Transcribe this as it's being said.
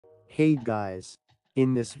Hey guys,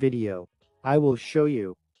 in this video, I will show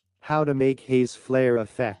you how to make haze flare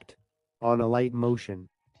effect on Alight motion.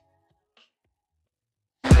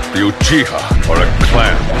 The Uchiha are a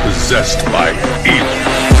clan possessed by evil.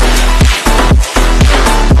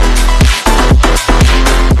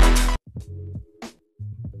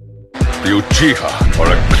 The Uchiha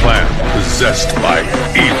are a clan possessed by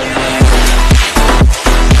evil.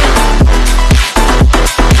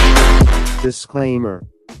 Disclaimer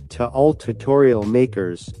to all tutorial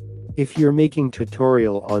makers: if you're making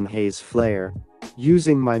tutorial on haze flare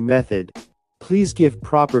using my method, please give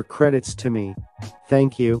proper credits to me.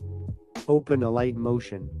 Thank you. Open Alight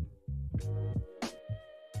motion.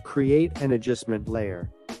 Create an adjustment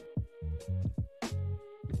layer.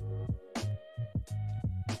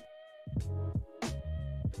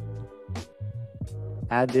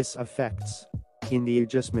 Add this effects in the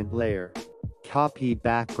adjustment layer. Copy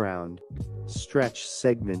background. Stretch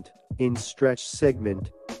segment. In stretch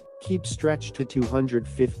segment, keep stretch to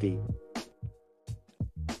 250.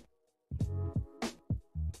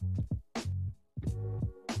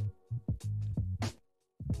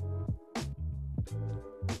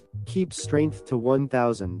 Keep strength to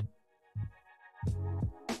 1000.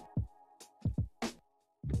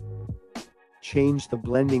 Change the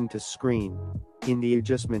blending to screen in the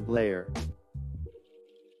adjustment layer.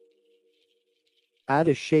 Add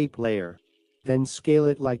a shape layer, then scale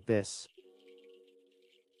it like this.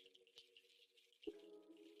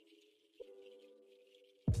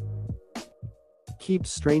 Keep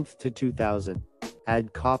strength to 2000.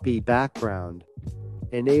 Add copy background.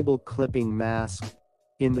 Enable clipping mask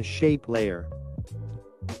in the shape layer.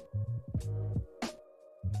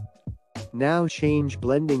 Now change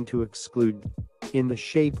blending to exclude in the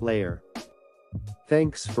shape layer.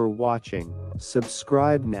 Thanks for watching.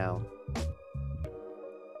 Subscribe now.